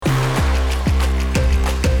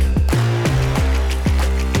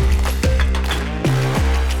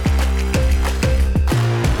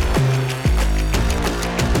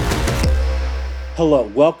Hello,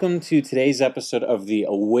 welcome to today's episode of the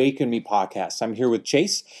Awaken Me podcast. I'm here with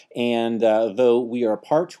Chase, and though we are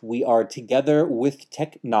apart, we are together with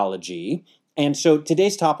technology. And so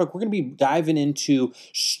today's topic, we're going to be diving into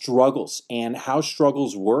struggles and how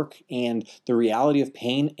struggles work and the reality of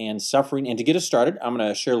pain and suffering. And to get us started, I'm going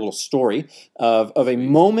to share a little story of a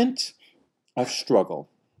moment of struggle.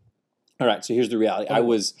 All right, so here's the reality. I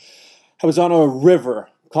was on a river,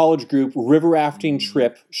 college group, river rafting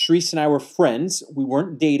trip. Shreese and I were friends. We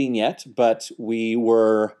weren't dating yet, but we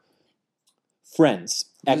were friends.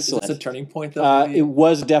 Excellent. Is this a turning point, though? It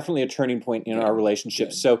was definitely a turning point in our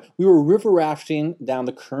relationship. Good. So we were river rafting down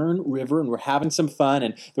the Kern River, and we're having some fun.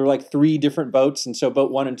 And there were like 3 different boats. And so boat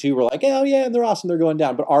 1 and 2 were like, oh, yeah, they're awesome. They're going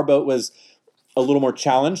down. But our boat was a little more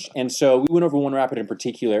challenged. And so we went over one rapid in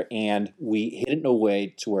particular, and we hit it in a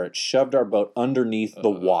way to where it shoved our boat underneath the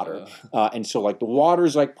water. And so like the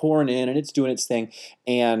water's like pouring in, and it's doing its thing.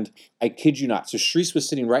 And I kid you not. So Shreese was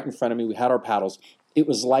sitting right in front of me. We had our paddles. It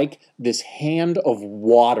was like this hand of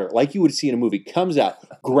water, like you would see in a movie, comes out,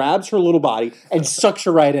 grabs her little body, and sucks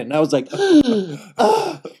her right in. And I was like,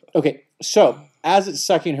 okay. So as it's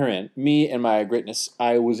sucking her in, me and my greatness,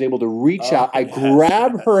 I was able to reach out. I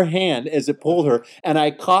grabbed her hand as it pulled her, and I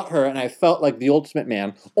caught her, and I felt like the ultimate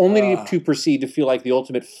man, only to proceed to feel like the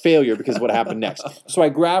ultimate failure because of what happened next. So I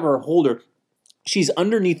grab her, hold her. She's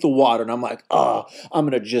underneath the water, and I'm like, I'm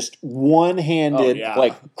going to just one-handed,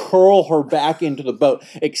 curl her back into the boat,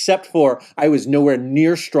 except for I was nowhere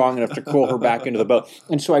near strong enough to curl her back into the boat.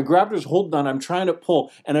 And so I grabbed her, holding on, I'm trying to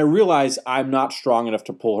pull, and I realize I'm not strong enough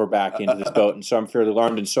to pull her back into this boat, and so I'm fairly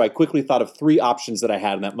alarmed. And so I quickly thought of 3 options that I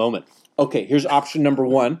had in that moment. Okay, here's option number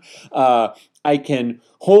 1. I can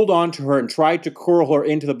hold on to her and try to curl her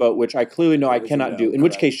into the boat, which I clearly know I cannot do, in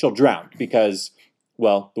which case she'll drown because...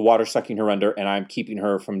 well, the water's sucking her under, and I'm keeping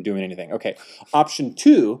her from doing anything. Okay. Option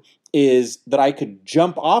 2 is that I could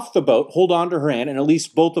jump off the boat, hold on to her hand, and at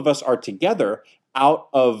least both of us are together out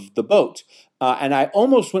of the boat. And I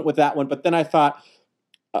almost went with that one, but then I thought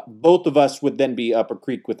both of us would then be up a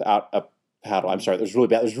creek without a paddle. I'm sorry, that was really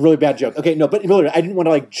bad. It was a really bad joke. Okay, no, but really, I didn't want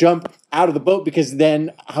to jump out of the boat because then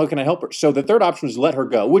how can I help her? So the third option was let her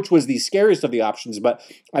go, which was the scariest of the options, but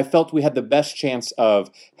I felt we had the best chance of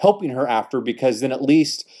helping her after because then at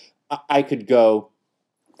least I could go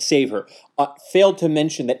save her. Failed to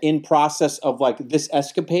mention that in process of this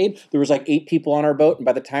escapade, there was 8 people on our boat, and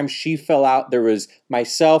by the time she fell out, there was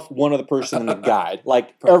myself, one other person, and the guide.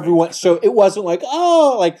 Everyone. So it wasn't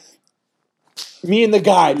me and the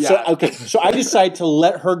guide. Yeah. So I decided to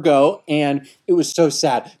let her go, and it was so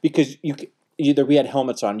sad because we had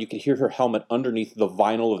helmets on. You could hear her helmet underneath the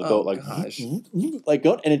vinyl of the boat,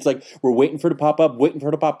 going, and it's we're waiting for her to pop up, waiting for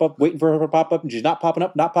her to pop up, and she's not popping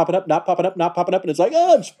up, and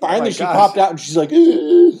it's finally she popped out, and she's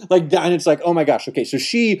and it's oh my gosh, okay, so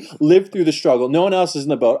she lived through the struggle. No one else is in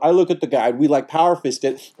the boat. I look at the guide, we power fist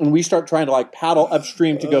it, and we start trying to paddle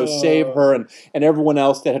upstream to go save her and everyone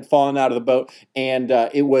else that had fallen out of the boat, and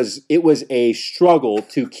it was a struggle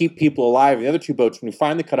to keep people alive. The other 2 boats, when we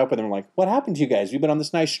finally caught up with them, we're like, what happened to you guys? We've been on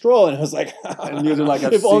this nice stroll. And I was like, and you were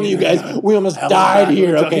if only you guys, we almost died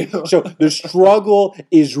here. Okay, so the struggle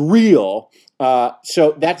is real.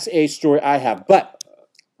 So that's a story I have. But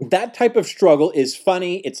that type of struggle is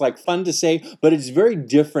funny. It's fun to say, but it's very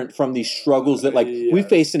different from the struggles that we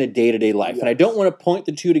face in a day-to-day life. And I don't want to point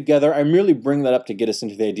the 2 together. I merely bring that up to get us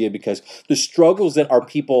into the idea because the struggles that our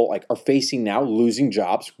people are facing now, losing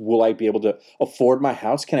jobs, will I be able to afford my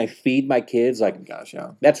house? Can I feed my kids?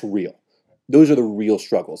 That's real. Those are the real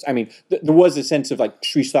struggles. I mean, there was a sense of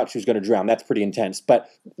she thought she was going to drown. That's pretty intense. But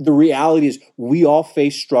the reality is we all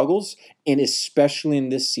face struggles, and especially in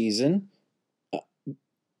this season,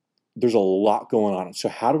 there's a lot going on. So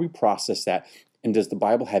how do we process that? And does the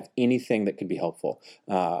Bible have anything that could be helpful?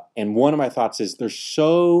 And one of my thoughts is there's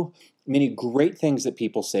so many great things that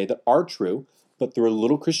people say that are true, but they're a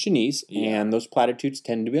little Christianese, and those platitudes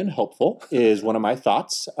tend to be unhelpful, is one of my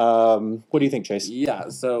thoughts. What do you think, Chase? Yeah,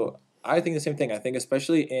 so I think the same thing. I think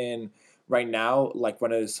especially in right now, when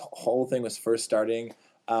this whole thing was first starting,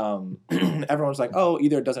 everyone was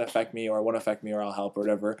either it doesn't affect me or it won't affect me or I'll help or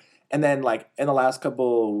whatever. And then in the last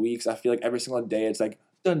couple of weeks, I feel every single day it's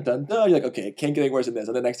dun dun dun. You're okay, it can't get any worse than this.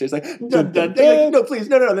 And the next day it's dun dun dun. No, please,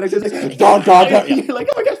 no. And the next day it's dun dun dun. You're oh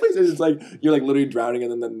my gosh, please. It's you're literally drowning,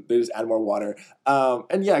 and then they just add more water.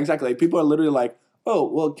 And yeah, exactly. People are literally oh,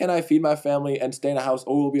 well, can I feed my family and stay in a house,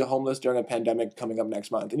 or will be homeless during a pandemic coming up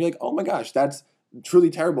next month? And you're oh my gosh, that's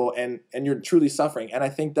truly terrible, and you're truly suffering. And I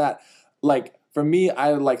think that for me,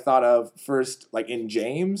 I thought of first in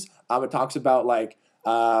James, it talks about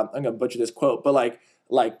I'm gonna butcher this quote, but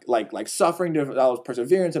like suffering develops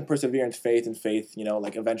perseverance, and perseverance faith, and faith,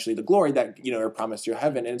 like eventually the glory that are promised to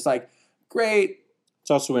heaven. And it's like, great.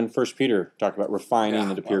 It's also in 1 Peter talk about refining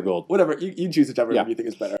into pure gold. Whatever you choose, whichever you think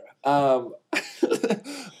is better.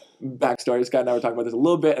 Backstory: Scott and I were talking about this a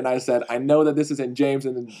little bit, and I said, I know that this is in James,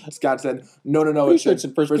 and then Scott said, no, it's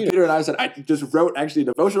in 1 Peter. And I said, I just wrote actually a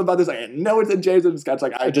devotional about this. I know it's in James, and Scott's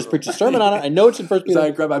like, I just preached a sermon on it. I know it's in 1 Peter. So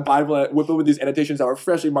I grabbed my Bible and whip it with these annotations that were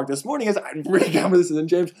freshly marked this morning as I'm reading down where this is in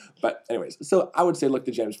James. But anyways, so I would say look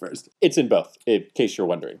to James first. It's in both, in case you're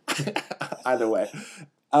wondering. Either way.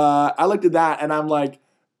 I looked at that, and I'm like,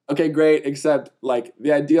 okay, great, except like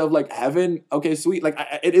the idea of like heaven, okay, sweet. Like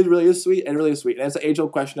it really is sweet. It really is sweet. And it's an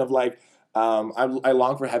age-old question of like, I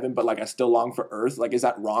long for heaven, but like I still long for earth. Like, is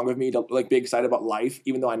that wrong of me to like be excited about life,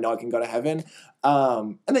 even though I know I can go to heaven?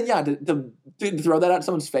 And then to throw that at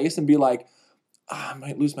someone's face and be like, I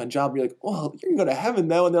might lose my job. You're like, well, you're gonna go to heaven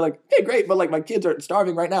though, and they're like, hey, great, but like my kids are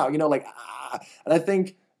starving right now. And I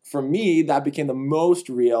think for me that became the most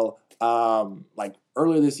real. Like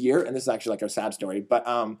earlier this year, and this is actually like a sad story, but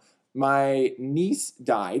my niece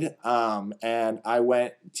died, and I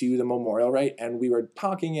went to the memorial, right? And we were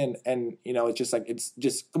talking, and it's just like, it's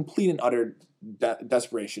just complete and utter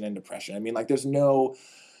desperation and depression. I mean, like, there's no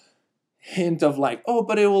hint of like, oh,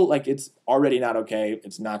 but it will, like, it's already not okay.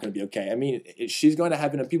 It's not going to be okay. I mean, she's going to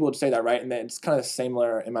heaven, and people would say that, right? And then it's kind of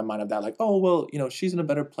similar in my mind of that, like, oh, well, she's in a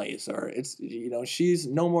better place, or it's, she's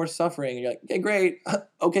no more suffering. And you're like, okay, great.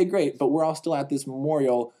 Okay, great. But we're all still at this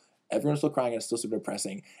memorial. Everyone's still crying, and it's still super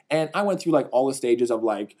depressing. And I went through like all the stages of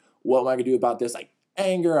like, what am I going to do about this? Like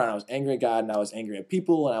anger, and I was angry at God, and I was angry at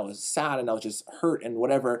people, and I was sad, and I was just hurt and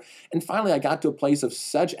whatever. And finally I got to a place of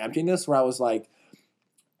such emptiness where I was like,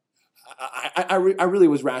 I really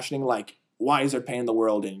was rationing, like, why is there pain in the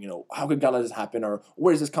world? And, how could God let this happen? Or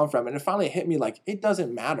where does this come from? And it finally hit me, like, it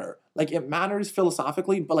doesn't matter. Like, it matters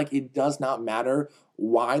philosophically, but, like, it does not matter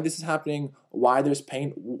why this is happening, why there's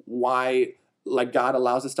pain, why, like, God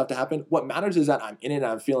allows this stuff to happen. What matters is that I'm in it and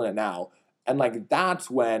I'm feeling it now. And, like, that's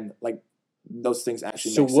when, like, those things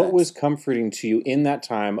actually make sense. So what was comforting to you in that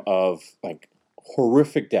time of, like,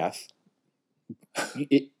 horrific death?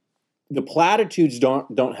 The platitudes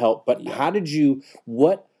don't help, but how did you,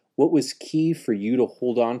 what was key for you to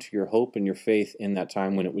hold on to your hope and your faith in that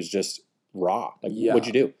time when it was just raw? Like, what'd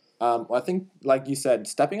you do? Well, I think, like you said,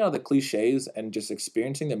 stepping out of the cliches and just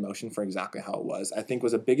experiencing the emotion for exactly how it was, I think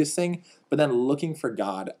was the biggest thing, but then looking for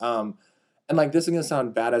God. And like, this is going to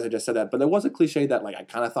sound bad as I just said that, but there was a cliche that like I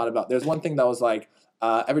kind of thought about. There's one thing that was like,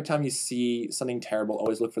 every time you see something terrible,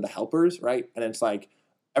 always look for the helpers, right? And it's like,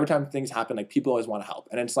 every time things happen, like people always want to help.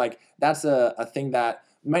 And it's like, that's a thing that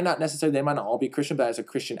might not necessarily, they might not all be Christian, but there's a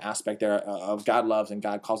Christian aspect there of God loves, and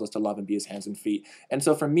God calls us to love and be his hands and feet. And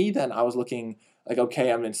so for me, then I was looking like,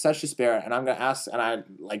 okay, I'm in such despair, and I'm going to ask, and I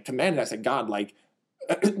like commanded, I said, God, like,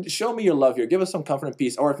 show me your love here. Give us some comfort and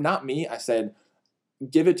peace. Or if not me, I said,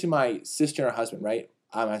 give it to my sister and her husband, right?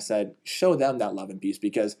 I said, show them that love and peace,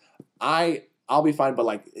 because I'll be fine, but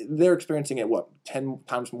like they're experiencing it, 10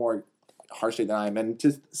 times more harshly than I am. And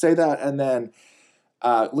to say that, and then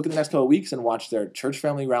look at the next couple of weeks and watch their church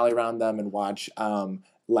family rally around them, and watch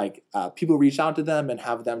people reach out to them and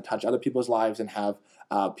have them touch other people's lives, and have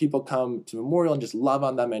people come to Memorial and just love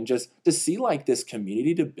on them, and just to see like this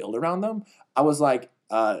community to build around them. I was like,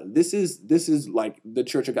 this is like the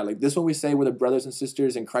church of God. Like this, when we say we're the brothers and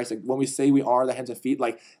sisters in Christ, like when we say we are the hands and feet,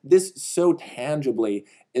 like this so tangibly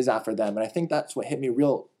is that for them. And I think that's what hit me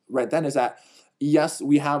real right then, is that yes,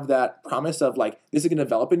 we have that promise of like, this is going to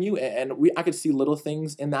develop in you. And I could see little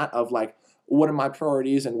things in that of like, what are my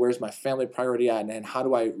priorities, and where's my family priority at, and how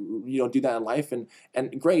do I, do that in life? And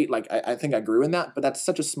great, like, I think I grew in that, but that's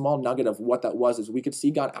such a small nugget of what that was, is we could see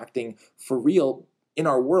God acting for real in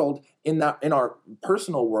our world, in our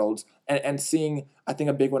personal worlds, and seeing, I think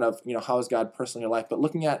a big one of, how is God personally in your life, but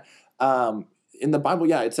looking at, in the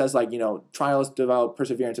Bible, it says like, trials develop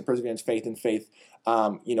perseverance, and perseverance, faith, and faith,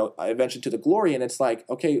 eventually to the glory. And it's like,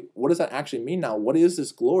 okay, what does that actually mean now? What is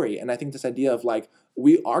this glory? And I think this idea of like,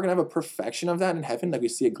 we are going to have a perfection of that in heaven, like we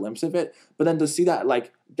see a glimpse of it, but then to see that,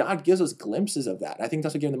 like, God gives us glimpses of that. I think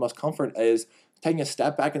that's what gives the most comfort, is taking a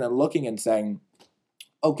step back and then looking and saying,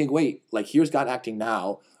 okay, wait, like here's God acting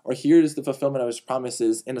now, or here's the fulfillment of his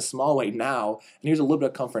promises in a small way now, and here's a little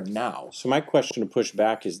bit of comfort now. So my question to push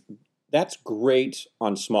back is, that's great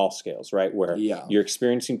on small scales, right? Where you're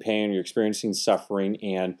experiencing pain, you're experiencing suffering,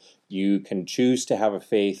 and you can choose to have a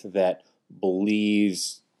faith that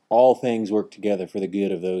believes all things work together for the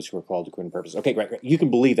good of those who are called according to purpose. Okay, great. You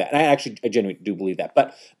can believe that. And I genuinely do believe that.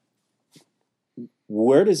 But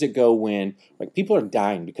where does it go when, like, people are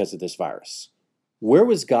dying because of this virus? Where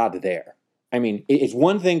was God there? I mean, it's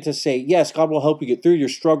one thing to say, yes, God will help you get through your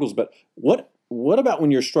struggles, but what about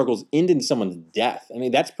when your struggles end in someone's death? I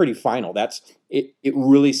mean, that's pretty final. That's it. It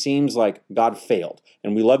really seems like God failed,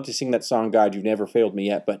 and we love to sing that song, "God, you've never failed me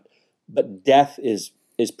yet." But death is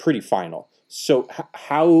pretty final. So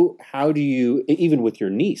how do you, even with your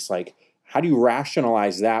niece, like how do you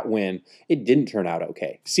rationalize that when it didn't turn out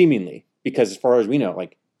okay, seemingly? Because as far as we know,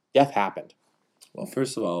 like death happened. Well,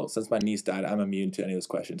 first of all, since my niece died, I'm immune to any of those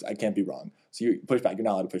questions. I can't be wrong. So you push back. You're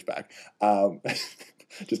not allowed to push back.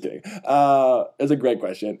 Just kidding. It's a great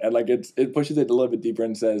question, and like it pushes it a little bit deeper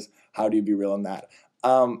and says, how do you be real in that?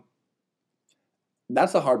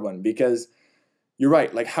 That's a hard one because you're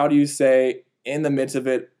right. Like, how do you say in the midst of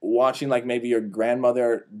it, watching like maybe your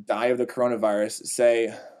grandmother die of the coronavirus,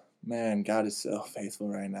 say, man, God is so faithful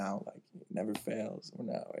right now. Like, it never fails.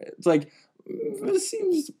 No, it's like it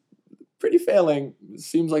seems pretty failing. It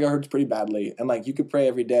seems like it hurts pretty badly. And like you could pray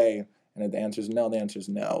every day, and if the answer is no, the answer is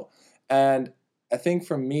no. And I think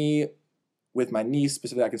for me, with my niece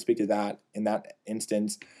specifically, I can speak to that in that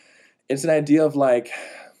instance. It's an idea of like,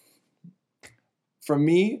 for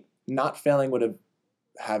me, not failing would have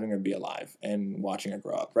having her be alive and watching her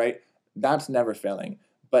grow up, right? That's never failing.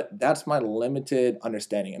 But that's my limited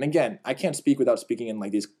understanding. And again, I can't speak without speaking in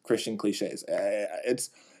like these Christian cliches.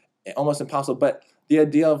 It's almost impossible. But the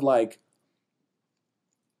idea of like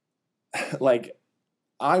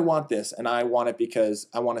I want this, and I want it because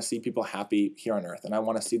I want to see people happy here on earth, and I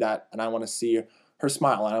want to see that, and I want to see her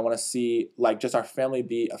smile, and I want to see like just our family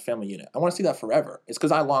be a family unit. I want to see that forever. It's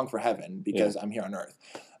because I long for heaven because I'm here on earth.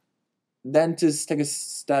 Then to take a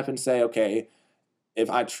step and say, okay,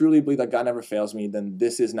 if I truly believe that God never fails me, then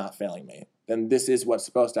this is not failing me. Then this is what's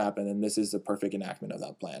supposed to happen, and this is the perfect enactment of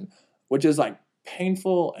that plan, which is like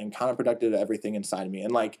painful and counterproductive to everything inside of me.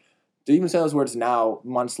 And like to even say those words now,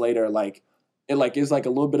 months later, like it like is like a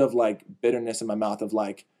little bit of like bitterness in my mouth of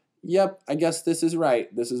like, yep, I guess this is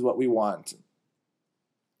right. This is what we want.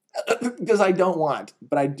 Because I don't want,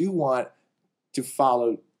 but I do want to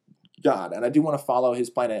follow God, and I do want to follow his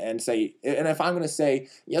plan and say, and if I'm going to say,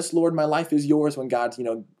 yes, Lord, my life is yours, when God's,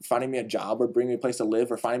 finding me a job or bringing me a place to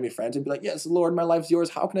live or finding me friends, and be like, yes, Lord, my life's yours.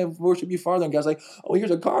 How can I worship you farther? And God's like, oh, here's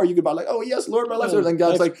a car you could buy. Like, oh, yes, Lord, my life's yours. And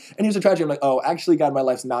God's like, and here's a tragedy. I'm like, oh, actually, God, my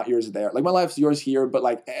life's not yours there. Like, my life's yours here, but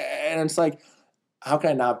like, and it's like, how can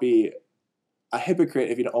I not be a hypocrite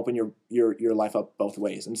if you don't open your life up both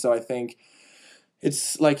ways? And so I think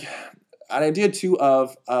it's like an idea too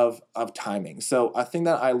of timing. So a thing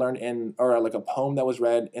that I learned in, or like a poem that was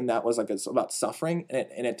read, and that was like about suffering,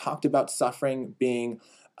 and it talked about suffering being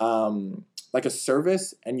like a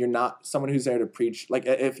service, and you're not someone who's there to preach. Like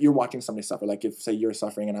if you're watching somebody suffer, like if say you're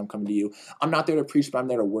suffering and I'm coming to you, I'm not there to preach, but I'm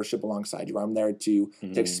there to worship alongside you. I'm there to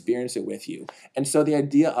experience it with you. And so the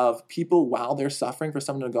idea of people while they're suffering, for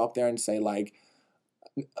someone to go up there and say like,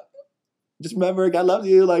 just remember, God loves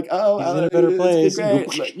you. Like, oh, he's in a better place.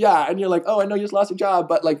 Like, yeah, and you're like, oh, I know you just lost your job,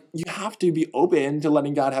 but like, you have to be open to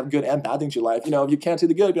letting God have good and bad things in your life. If you can't see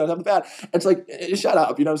the good, you don't have the bad. It's like, shut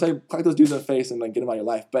up. You know what I'm saying? Clap those dudes in the face and like get them out of your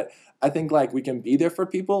life. But I think like we can be there for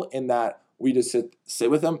people in that we just sit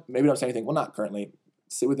with them. Maybe don't say anything. Well, not currently.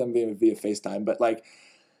 Sit with them via FaceTime, but like,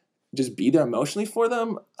 just be there emotionally for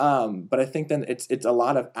them. But I think then it's a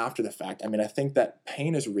lot of after the fact. I mean, I think that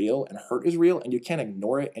pain is real and hurt is real, and you can't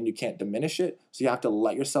ignore it and you can't diminish it. So you have to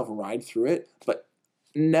let yourself ride through it, but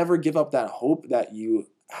never give up that hope that you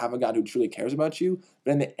have a God who truly cares about you.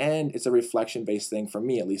 But in the end, it's a reflection-based thing, for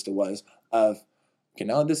me at least it was, of, okay,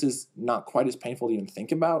 now that this is not quite as painful to even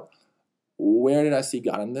think about, where did I see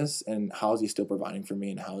God in this, and how is he still providing for me,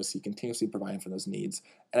 and how is he continuously providing for those needs?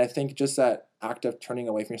 And I think just that act of turning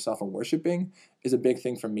away from yourself and worshiping is a big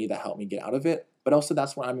thing for me that helped me get out of it. But also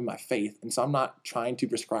that's where I'm in my faith. And so I'm not trying to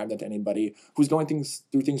prescribe that to anybody who's going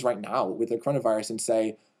through things right now with the coronavirus and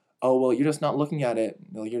say, oh, well, you're just not looking at it.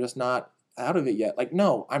 No, you're just not out of it yet. Like,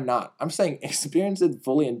 no, I'm not. I'm saying experience it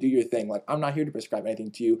fully and do your thing. Like, I'm not here to prescribe anything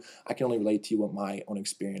to you. I can only relate to you what my own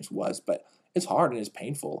experience was. But it's hard and it's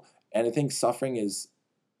painful. And I think suffering is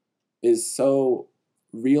so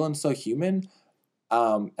real and so human,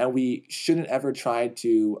 and we shouldn't ever try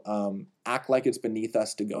to act like it's beneath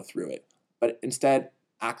us to go through it, but instead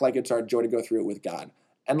act like it's our joy to go through it with God.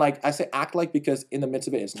 And like I say, act like, because in the midst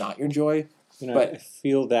of it, it's not your joy. But I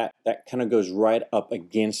feel that kind of goes right up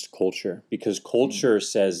against culture, because culture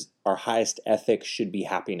says our highest ethic should be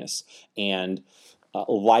happiness, and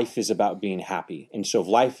life is about being happy. And so if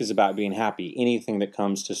life is about being happy, anything that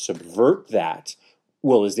comes to subvert that,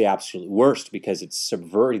 well, is the absolute worst, because it's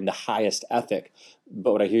subverting the highest ethic.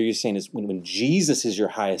 But what I hear you saying is when Jesus is your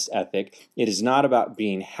highest ethic, it is not about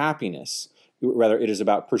being happiness. Rather, it is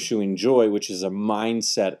about pursuing joy, which is a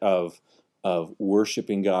mindset of of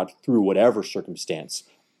worshiping God through whatever circumstance,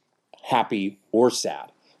 happy or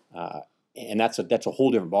sad. And that's a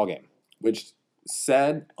whole different ballgame. Which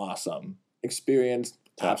said, awesome. Experienced,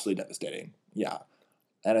 Tough. absolutely devastating. Yeah.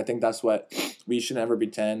 And I think that's what we should never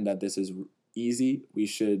pretend that this is easy. We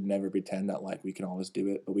should never pretend that like we can always do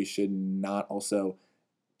it, but we should not also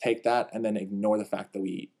take that and then ignore the fact that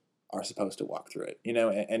we are supposed to walk through it,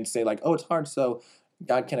 and say like, oh, it's hard, so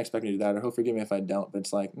God can't expect me to do that, or he'll forgive me if I don't. But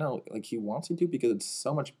it's like, no, like he wants you to, because it's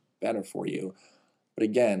so much better for you. But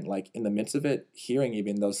again, like in the midst of it, hearing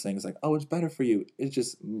even those things like, oh, it's better for you, it's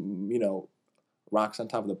just, rocks on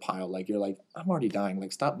top of the pile. Like you're like, I'm already dying.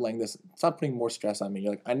 Like stop laying this, stop putting more stress on me.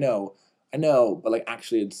 You're like, I know, but like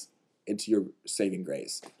actually it's your saving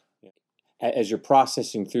grace. As you're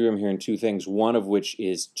processing through, I'm hearing two things, one of which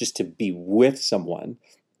is just to be with someone,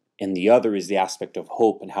 and the other is the aspect of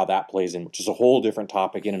hope and how that plays in, which is a whole different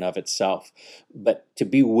topic in and of itself. But to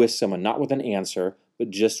be with someone, not with an answer, but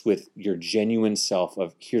just with your genuine self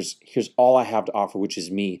of here's all I have to offer, which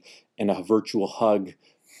is me, and a virtual hug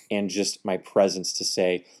and just my presence to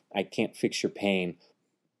say, I can't fix your pain,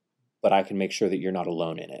 but I can make sure that you're not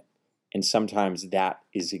alone in it. And sometimes that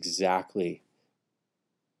is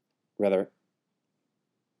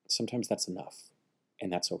sometimes that's enough,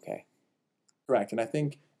 and that's okay. Correct. And I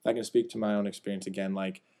think if I can speak to my own experience again,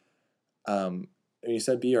 like when you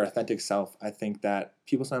said be your authentic self, I think that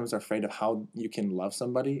people sometimes are afraid of how you can love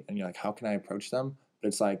somebody, and you're like, how can I approach them? But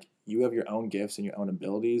it's like you have your own gifts and your own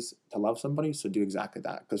abilities to love somebody, so do exactly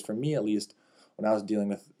that. Because for me, at least, when I was dealing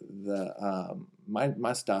with the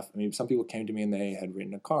my stuff, I mean, some people came to me and they had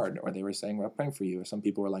written a card, or they were saying we're praying for you, or some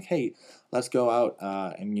people were like, hey, let's go out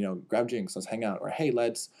and grab drinks, let's hang out, or hey,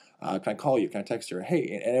 let's can I call you, can I text you, or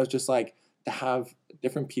hey, and it was just like to have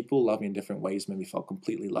different people love me in different ways made me feel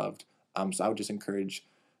completely loved. So I would just encourage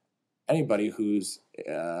anybody who's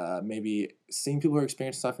maybe seeing people who are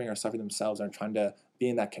experiencing suffering or suffering themselves and are trying to be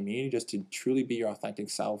in that community, just to truly be your authentic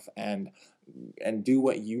self and do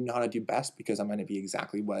what you know how to do best, because I'm going to be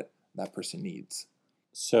exactly what that person needs.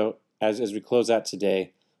 So as we close out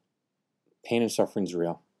today, pain and suffering is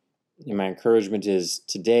real. And my encouragement is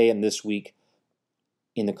today and this week,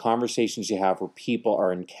 in the conversations you have where people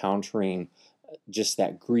are encountering just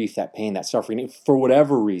that grief, that pain, that suffering, for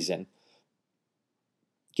whatever reason,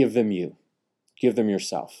 give them you. Give them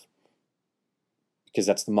yourself. Because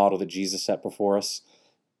that's the model that Jesus set before us.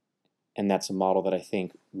 And that's a model that I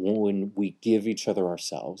think when we give each other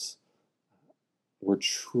ourselves, we're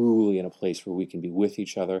truly in a place where we can be with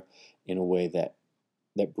each other in a way that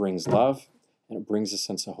brings love, and it brings a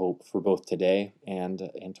sense of hope for both today and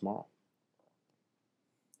tomorrow.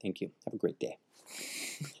 Thank you. Have a great day.